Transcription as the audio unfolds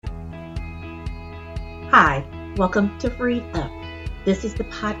Hi, welcome to Freed Up. This is the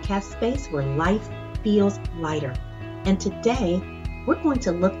podcast space where life feels lighter. And today, we're going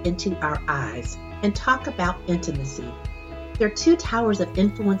to look into our eyes and talk about intimacy. There are two towers of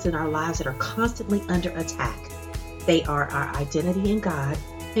influence in our lives that are constantly under attack. They are our identity in God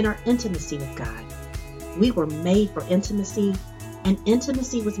and our intimacy with God. We were made for intimacy, and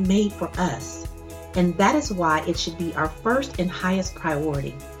intimacy was made for us. And that is why it should be our first and highest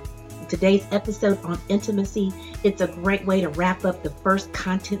priority. Today's episode on intimacy, it's a great way to wrap up the first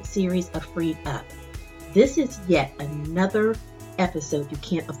content series of Freed Up. This is yet another episode you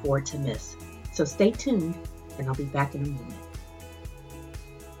can't afford to miss. So stay tuned, and I'll be back in a moment.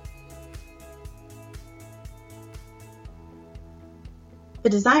 The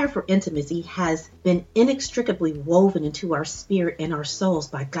desire for intimacy has been inextricably woven into our spirit and our souls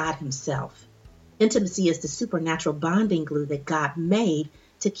by God Himself. Intimacy is the supernatural bonding glue that God made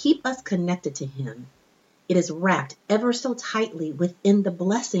to keep us connected to Him. It is wrapped ever so tightly within the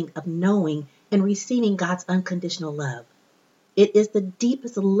blessing of knowing and receiving God's unconditional love. It is the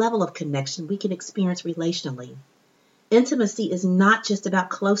deepest level of connection we can experience relationally. Intimacy is not just about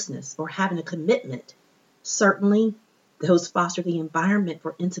closeness or having a commitment. Certainly, those foster the environment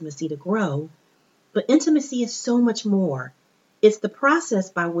for intimacy to grow, but intimacy is so much more. It's the process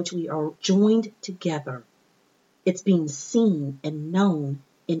by which we are joined together. It's being seen and known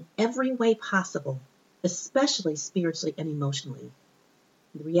in every way possible, especially spiritually and emotionally.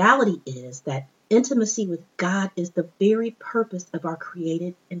 The reality is that intimacy with God is the very purpose of our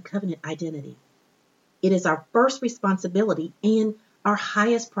created and covenant identity. It is our first responsibility and our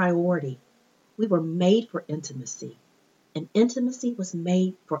highest priority. We were made for intimacy, and intimacy was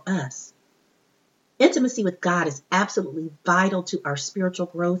made for us. Intimacy with God is absolutely vital to our spiritual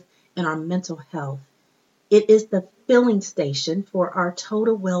growth and our mental health. It is the filling station for our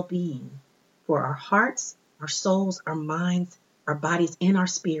total well-being, for our hearts, our souls, our minds, our bodies, and our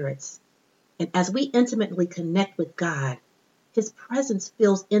spirits. And as we intimately connect with God, His presence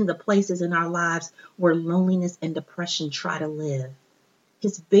fills in the places in our lives where loneliness and depression try to live.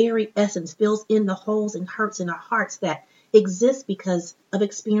 His very essence fills in the holes and hurts in our hearts that exist because of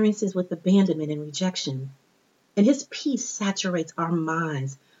experiences with abandonment and rejection. And His peace saturates our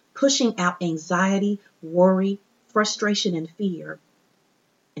minds, pushing out anxiety, worry, frustration, and fear.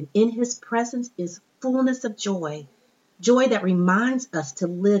 And in His presence is fullness of joy, joy that reminds us to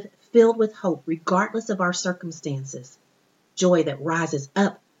live filled with hope regardless of our circumstances, joy that rises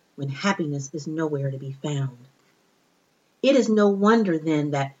up when happiness is nowhere to be found. It is no wonder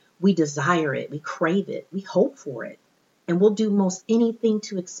then that we desire it, we crave it, we hope for it, and we'll do most anything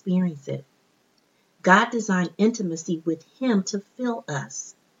to experience it. God designed intimacy with Him to fill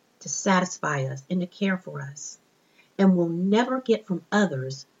us, to satisfy us, and to care for us. And we'll never get from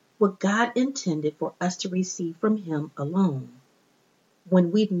others what God intended for us to receive from Him alone.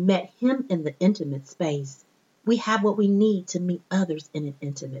 When we've met Him in the intimate space, we have what we need to meet others in an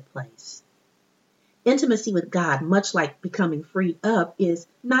intimate place. Intimacy with God, much like becoming freed up, is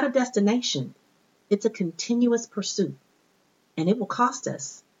not a destination. It's a continuous pursuit, and it will cost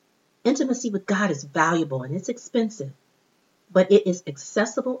us. Intimacy with God is valuable and it's expensive, but it is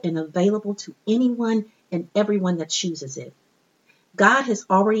accessible and available to anyone and everyone that chooses it. God has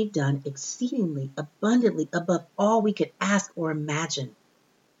already done exceedingly abundantly above all we could ask or imagine.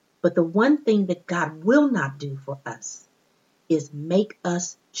 But the one thing that God will not do for us is make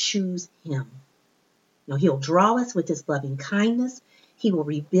us choose Him. Now, He'll draw us with His loving kindness. He will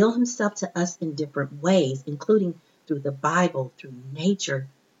reveal Himself to us in different ways, including through the Bible, through nature,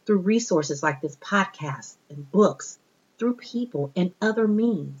 through resources like this podcast and books, through people and other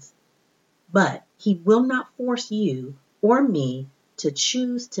means. But He will not force you or me to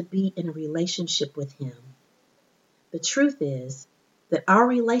choose to be in a relationship with Him. The truth is that our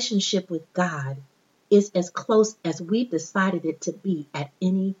relationship with God is as close as we've decided it to be at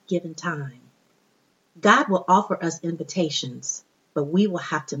any given time. God will offer us invitations, but we will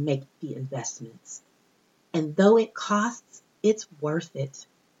have to make the investments. And though it costs, it's worth it.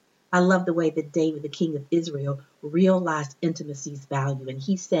 I love the way that David, the king of Israel, realized intimacy's value. And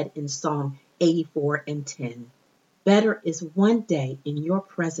he said in Psalm 84:10, "Better is one day in your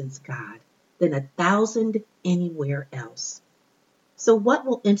presence, God, than 1,000 anywhere else." So what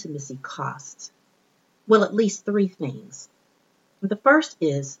will intimacy cost? Well, at least three things. The first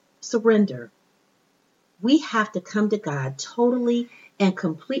is surrender. We have to come to God totally and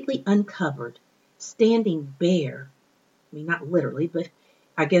completely uncovered, standing bare. I mean, not literally, but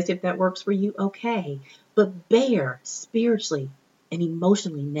I guess if that works for you, okay. But bare, spiritually and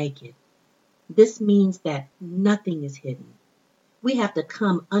emotionally naked. This means that nothing is hidden. We have to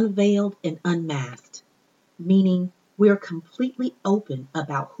come unveiled and unmasked. meaning we're completely open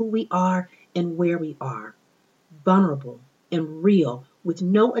about who we are and where we are, vulnerable and real with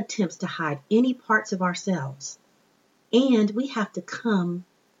no attempts to hide any parts of ourselves. And we have to come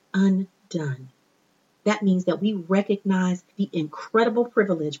undone. That means that we recognize the incredible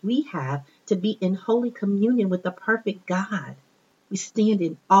privilege we have to be in holy communion with the perfect God. We stand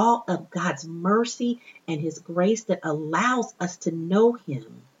in awe of God's mercy and his grace that allows us to know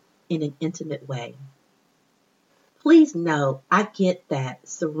him in an intimate way. Please know, I get that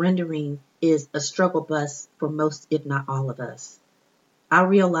surrendering is a struggle bus for most, if not all of us. I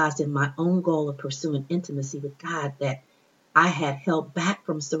realized in my own goal of pursuing intimacy with God that I had held back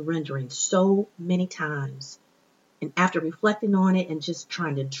from surrendering so many times. And after reflecting on it and just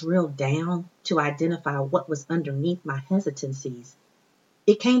trying to drill down to identify what was underneath my hesitancies,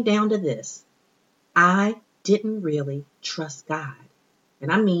 it came down to this. I didn't really trust God.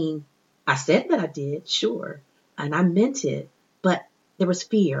 And I mean, I said that I did, sure, and I meant it, but there was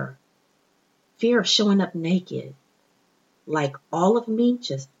fear of showing up naked, like all of me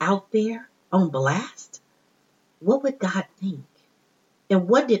just out there on blast. What would God think? And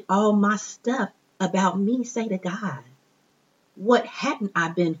what did all my stuff about me say to God? What hadn't I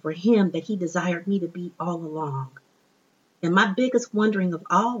been for him that he desired me to be all along? And my biggest wondering of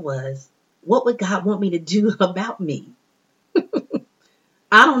all was, what would God want me to do about me?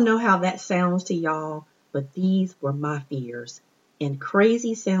 I don't know how that sounds to y'all, but these were my fears. And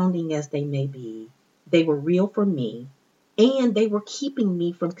crazy sounding as they may be, they were real for me, and they were keeping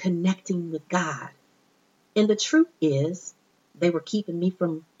me from connecting with God. And the truth is, they were keeping me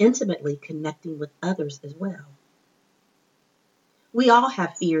from intimately connecting with others as well. We all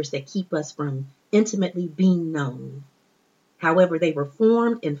have fears that keep us from intimately being known. However they were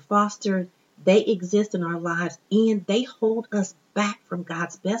formed and fostered, they exist in our lives and they hold us back from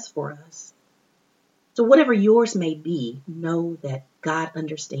God's best for us. So whatever yours may be, know that God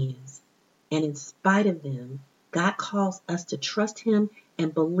understands. And in spite of them, God calls us to trust him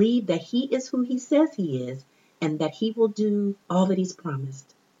and believe that he is who he says he is and that he will do all that he's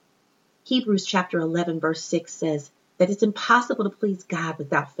promised. Hebrews chapter 11 verse 6 says that it's impossible to please God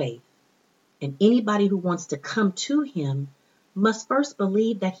without faith. And anybody who wants to come to him must first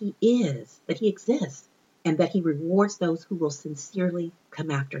believe that he exists, and that he rewards those who will sincerely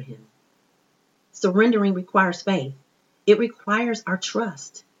come after him. Surrendering requires faith. It requires our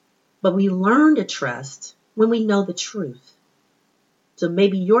trust. But we learn to trust when we know the truth. So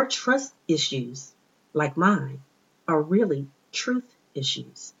maybe your trust issues, like mine, are really truth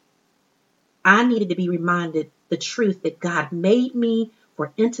issues. I needed to be reminded the truth that God made me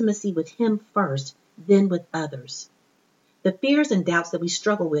for intimacy with him first, then with others. The fears and doubts that we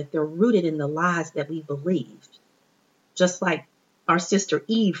struggle with, they're rooted in the lies that we believed. Just like our sister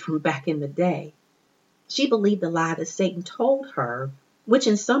Eve from back in the day. She believed the lie that Satan told her, which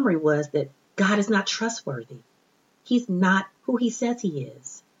in summary was that God is not trustworthy. He's not who he says he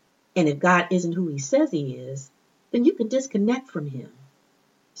is. And if God isn't who he says he is, then you can disconnect from him.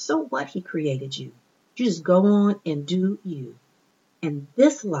 So what? He created you. You just go on and do you. And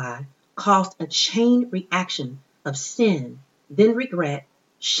this lie caused a chain reaction of sin, then regret,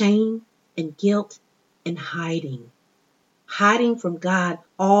 shame, and guilt, and hiding. Hiding from God,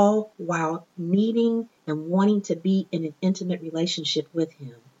 all while needing and wanting to be in an intimate relationship with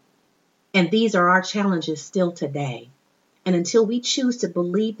him. And these are our challenges still today. And until we choose to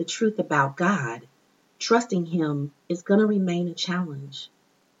believe the truth about God, trusting him is going to remain a challenge.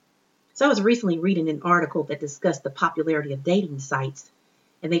 So I was recently reading an article that discussed the popularity of dating sites,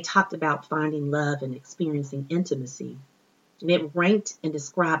 and they talked about finding love and experiencing intimacy. And it ranked and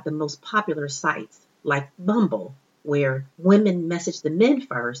described the most popular sites, like Bumble, where women message the men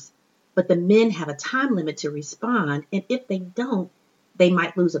first, but the men have a time limit to respond, and if they don't, they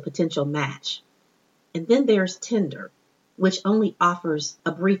might lose a potential match. And then there's Tinder, which only offers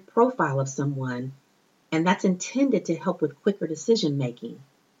a brief profile of someone, and that's intended to help with quicker decision making,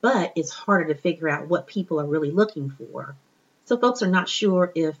 but it's harder to figure out what people are really looking for. So folks are not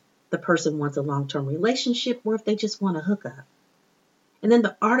sure if the person wants a long-term relationship or if they just want to hook up. And then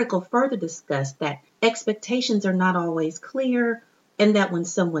the article further discussed that expectations are not always clear, and that when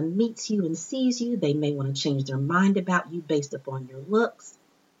someone meets you and sees you, they may want to change their mind about you based upon your looks,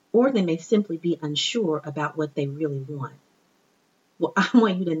 or they may simply be unsure about what they really want. Well, I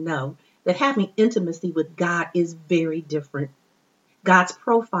want you to know that having intimacy with God is very different. God's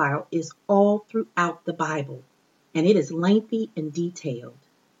profile is all throughout the Bible, and it is lengthy and detailed.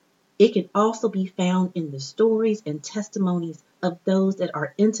 It can also be found in the stories and testimonies of those that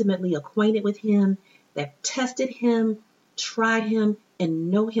are intimately acquainted with him, that tested him, tried him, and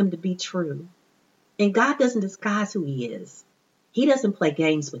know him to be true. And God doesn't disguise who he is. He doesn't play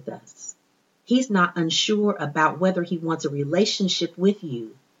games with us. He's not unsure about whether he wants a relationship with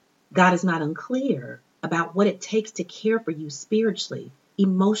you. God is not unclear about what it takes to care for you spiritually,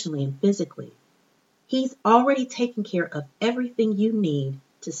 emotionally, and physically. He's already taken care of everything you need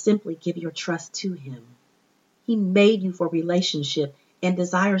to simply give your trust to him. He made you for relationship and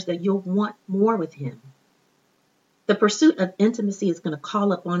desires that you'll want more with him. The pursuit of intimacy is going to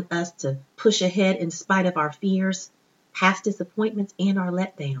call upon us to push ahead in spite of our fears, past disappointments, and our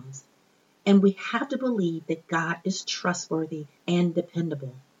letdowns. And we have to believe that God is trustworthy and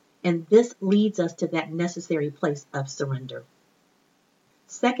dependable. And this leads us to that necessary place of surrender.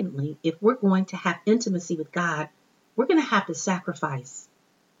 Secondly, if we're going to have intimacy with God, we're going to have to sacrifice.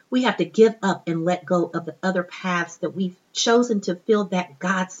 We have to give up and let go of the other paths that we've chosen to fill that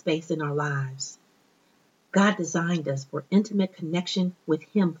God space in our lives. God designed us for intimate connection with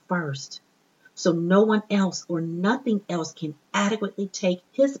him first. So no one else or nothing else can adequately take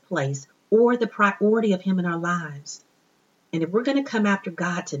his place or the priority of him in our lives. And if we're going to come after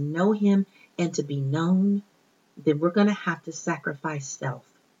God to know him and to be known, then we're going to have to sacrifice self.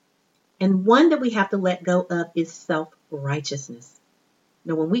 And one that we have to let go of is self-righteousness.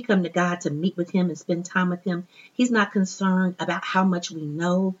 Now, when we come to God to meet with him and spend time with him, he's not concerned about how much we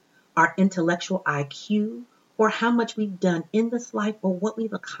know, our intellectual IQ, or how much we've done in this life or what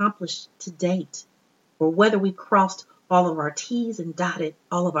we've accomplished to date, or whether we crossed all of our T's and dotted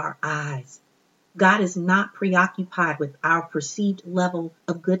all of our I's. God is not preoccupied with our perceived level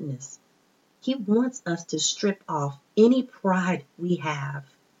of goodness. He wants us to strip off any pride we have.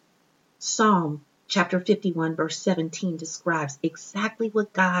 Psalm chapter 51 verse 17 describes exactly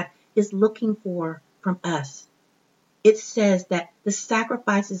what God is looking for from us. It says that the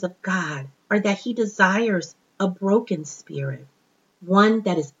sacrifices of God are that he desires a broken spirit, one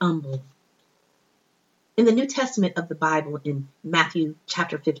that is humble. In the New Testament of the Bible, in Matthew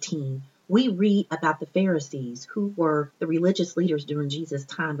chapter 15, we read about the Pharisees, who were the religious leaders during Jesus'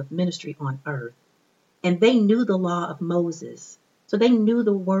 time of ministry on earth. And they knew the law of Moses, so they knew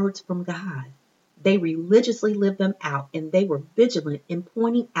the words from God. They religiously lived them out, and they were vigilant in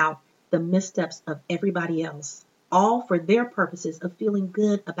pointing out the missteps of everybody else, all for their purposes of feeling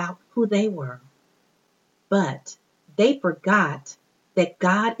good about who they were. But they forgot that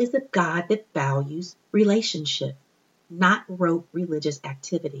God is a God that values relationship, not rote religious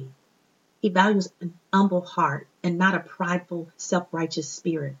activity. He values an humble heart and not a prideful, self-righteous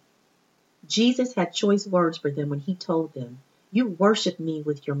spirit. Jesus had choice words for them when he told them, "You worship me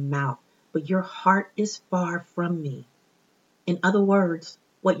with your mouth, but your heart is far from me." In other words,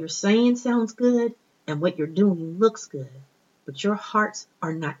 what you're saying sounds good and what you're doing looks good, but your hearts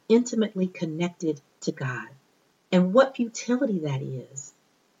are not intimately connected to God. And what futility that is.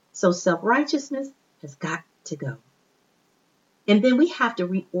 So self-righteousness has got to go. And then we have to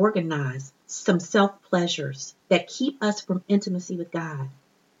reorganize some self-pleasures that keep us from intimacy with God.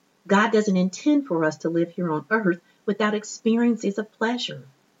 God doesn't intend for us to live here on earth without experiences of pleasure.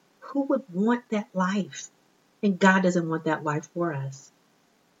 Who would want that life? And God doesn't want that life for us.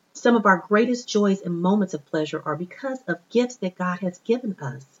 Some of our greatest joys and moments of pleasure are because of gifts that God has given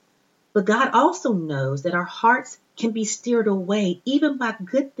us. But God also knows that our hearts can be steered away even by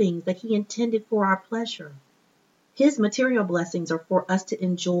good things that he intended for our pleasure. His material blessings are for us to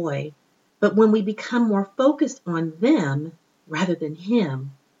enjoy, but when we become more focused on them rather than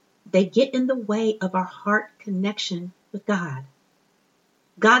him, they get in the way of our heart connection with God.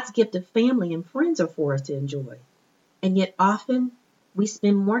 God's gift of family and friends are for us to enjoy, and yet often we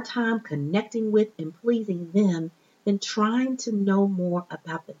spend more time connecting with and pleasing them than trying to know more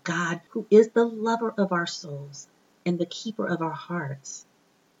about the God who is the lover of our souls and the keeper of our hearts.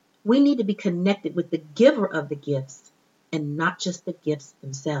 We need to be connected with the giver of the gifts and not just the gifts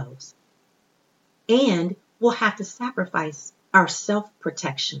themselves. And we'll have to sacrifice our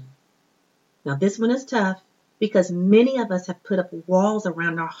self-protection. Now, this one is tough because many of us have put up walls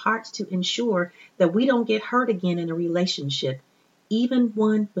around our hearts to ensure that we don't get hurt again in a relationship, even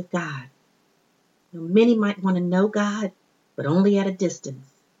one with God. Now, many might want to know God, but only at a distance,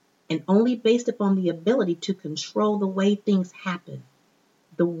 and only based upon the ability to control the way things happen.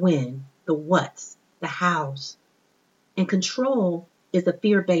 The when, the what's, the how's. And control is a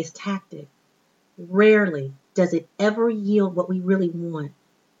fear-based tactic. Rarely does it ever yield what we really want.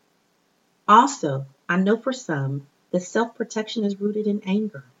 Also, I know for some, the self-protection is rooted in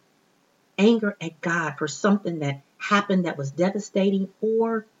anger. Anger at God for something that happened that was devastating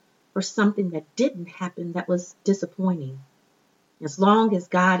or for something that didn't happen that was disappointing. As long as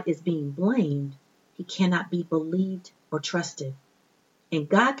God is being blamed, he cannot be believed or trusted. And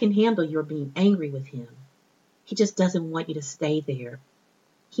God can handle your being angry with him. He just doesn't want you to stay there.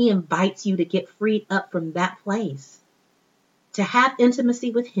 He invites you to get freed up from that place. To have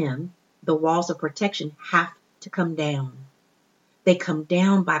intimacy with him, the walls of protection have to come down. They come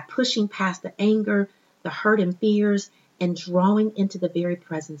down by pushing past the anger, the hurt and fears, and drawing into the very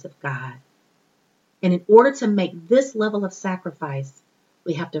presence of God. And in order to make this level of sacrifice,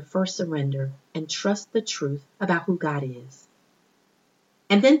 we have to first surrender and trust the truth about who God is.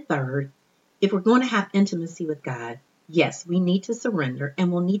 And then third, if we're going to have intimacy with God, yes, we need to surrender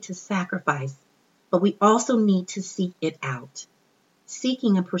and we'll need to sacrifice, but we also need to seek it out.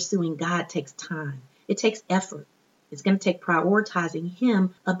 Seeking and pursuing God takes time. It takes effort. It's going to take prioritizing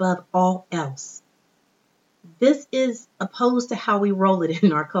him above all else. This is opposed to how we roll it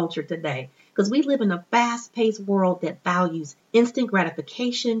in our culture today, because we live in a fast-paced world that values instant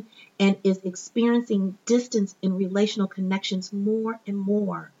gratification and is experiencing distance in relational connections more and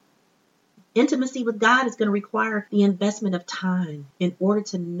more. Intimacy with God is going to require the investment of time in order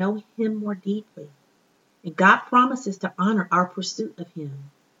to know him more deeply. And God promises to honor our pursuit of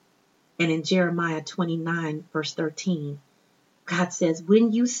him. And in Jeremiah 29, verse 13, God says,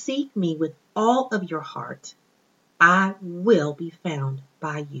 when you seek me with all of your heart, I will be found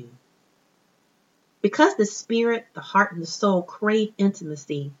by you. Because the spirit, the heart, and the soul crave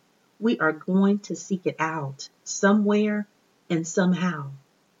intimacy, we are going to seek it out somewhere and somehow.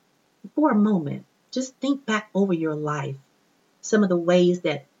 For a moment, just think back over your life, some of the ways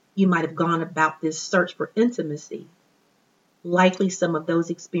that you might have gone about this search for intimacy. Likely some of those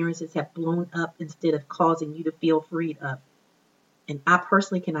experiences have blown up instead of causing you to feel freed up. And I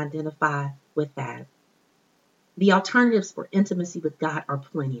personally can identify with that. The alternatives for intimacy with God are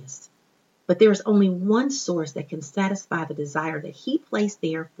plenteous, but there is only one source that can satisfy the desire that he placed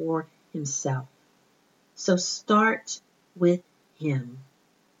there for himself. So start with him.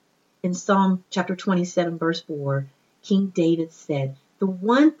 In Psalm chapter 27, verse 4, King David said, the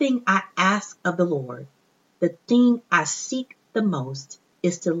one thing I ask of the Lord, the thing I seek the most,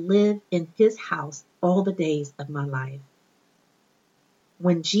 is to live in his house all the days of my life.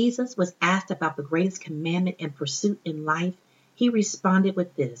 When Jesus was asked about the greatest commandment and pursuit in life, he responded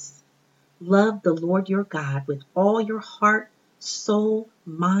with this: love the Lord your God with all your heart, soul,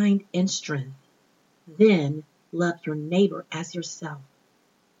 mind, and strength. Then love your neighbor as yourself.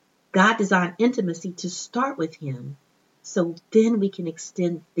 God designed intimacy to start with him, so then we can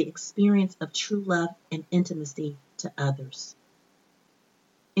extend the experience of true love and intimacy to others.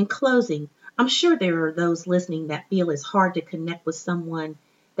 In closing, I'm sure there are those listening that feel it's hard to connect with someone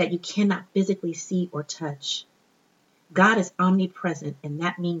that you cannot physically see or touch. God is omnipresent, and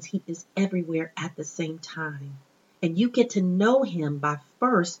that means he is everywhere at the same time. And you get to know him by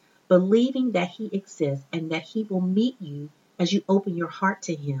first believing that he exists and that he will meet you as you open your heart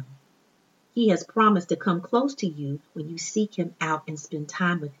to him. He has promised to come close to you when you seek him out and spend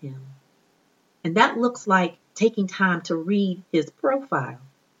time with him. And that looks like taking time to read his profile,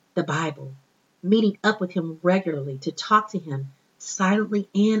 the Bible, meeting up with him regularly to talk to him silently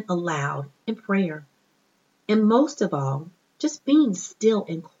and aloud in prayer. And most of all, just being still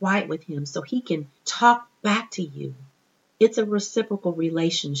and quiet with him so he can talk back to you. It's a reciprocal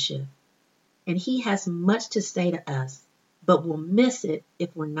relationship. And he has much to say to us, but we'll miss it if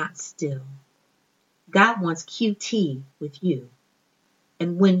we're not still. God wants QT with you.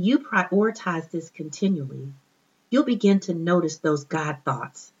 And when you prioritize this continually, you'll begin to notice those God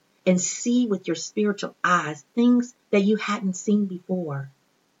thoughts and see with your spiritual eyes things that you hadn't seen before.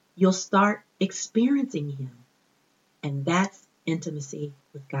 You'll start experiencing him. And that's intimacy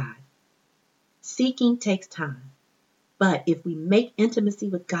with God. Seeking takes time. But if we make intimacy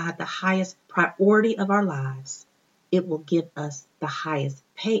with God the highest priority of our lives, it will give us the highest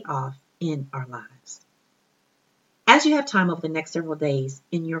payoff in our lives. As you have time over the next several days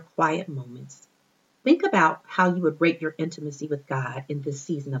in your quiet moments, think about how you would rate your intimacy with God in this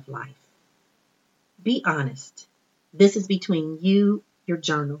season of life. Be honest. This is between you, your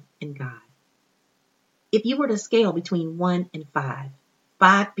journal, and God. If you were to scale between 1 and 5,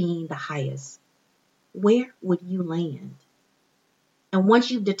 5 being the highest, where would you land? And once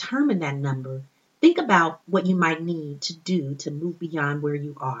you've determined that number, think about what you might need to do to move beyond where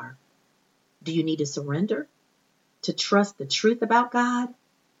you are. Do you need to surrender? To trust the truth about God?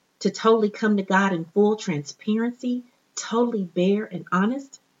 To totally come to God in full transparency, totally bare and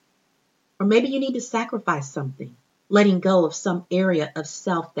honest? Or maybe you need to sacrifice something, letting go of some area of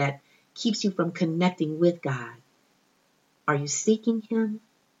self that keeps you from connecting with God. Are you seeking him?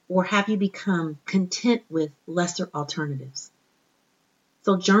 Or have you become content with lesser alternatives?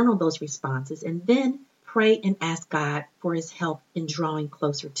 So journal those responses and then pray and ask God for his help in drawing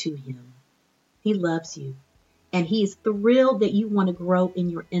closer to him. He loves you, and he is thrilled that you want to grow in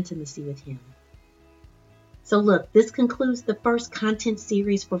your intimacy with him. So look, this concludes the first content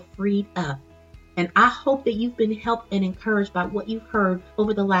series for Freed Up, and I hope that you've been helped and encouraged by what you've heard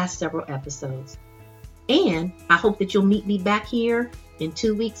over the last several episodes. And I hope that you'll meet me back here in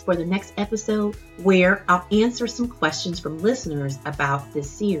 2 weeks for the next episode, where I'll answer some questions from listeners about this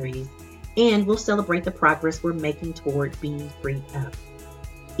series, and we'll celebrate the progress we're making toward being freed up.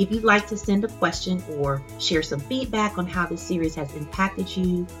 If you'd like to send a question or share some feedback on how this series has impacted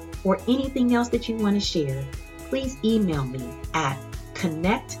you, or anything else that you want to share, please email me at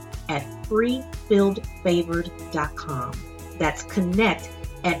connect@freefilledfavored.com. That's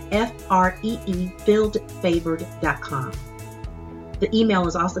connect@freefilledfavored.com. The email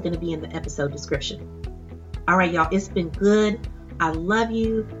is also going to be in the episode description. All right, y'all, it's been good. I love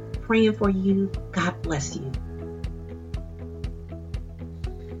you. Praying for you. God bless you.